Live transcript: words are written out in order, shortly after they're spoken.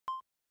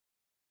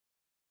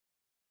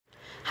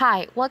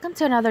Hi, welcome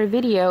to another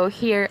video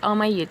here on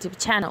my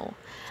YouTube channel.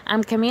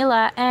 I'm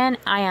Camila and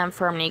I am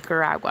from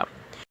Nicaragua.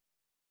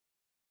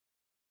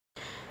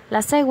 La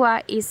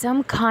Cegua is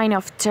some kind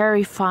of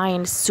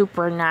terrifying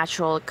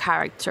supernatural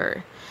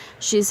character.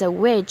 She's a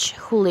witch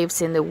who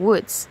lives in the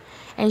woods,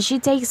 and she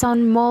takes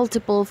on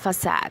multiple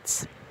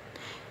facades.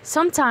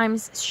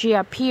 Sometimes she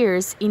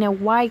appears in a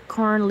white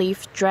corn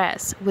leaf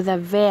dress with a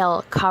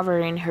veil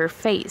covering her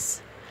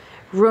face.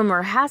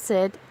 Rumor has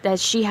it that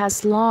she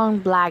has long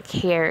black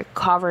hair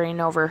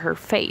covering over her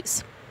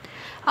face.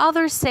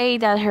 Others say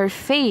that her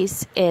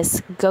face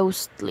is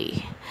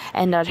ghostly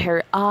and that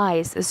her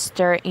eyes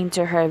stare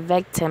into her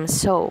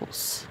victims'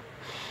 souls.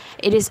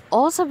 It is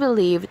also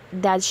believed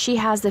that she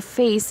has the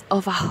face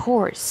of a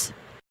horse.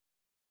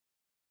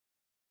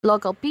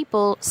 Local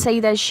people say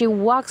that she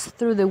walks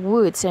through the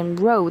woods and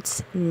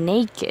roads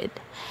naked,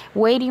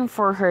 waiting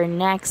for her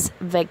next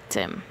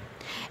victim.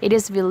 It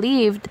is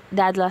believed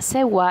that La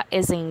Cegua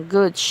is in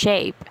good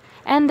shape,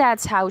 and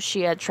that's how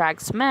she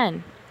attracts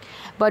men.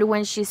 But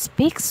when she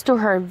speaks to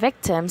her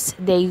victims,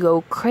 they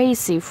go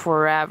crazy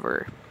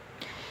forever.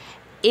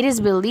 It is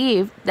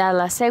believed that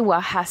La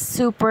Cegua has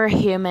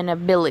superhuman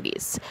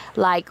abilities,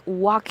 like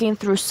walking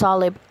through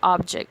solid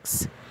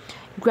objects,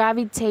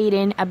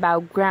 gravitating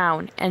above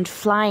ground, and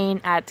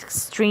flying at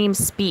extreme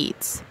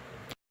speeds.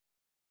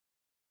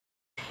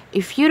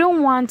 If you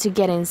don't want to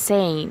get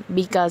insane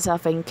because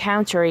of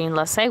encountering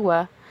La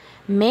Cegua,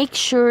 make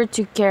sure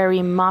to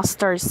carry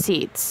mustard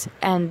seeds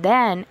and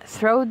then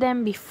throw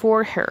them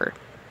before her.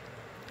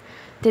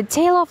 The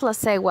tail of La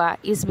Cegua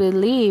is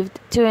believed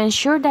to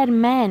ensure that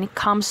men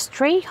come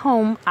straight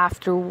home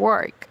after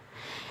work.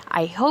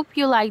 I hope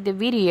you liked the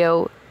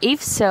video.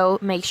 If so,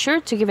 make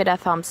sure to give it a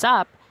thumbs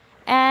up.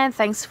 And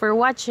thanks for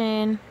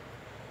watching.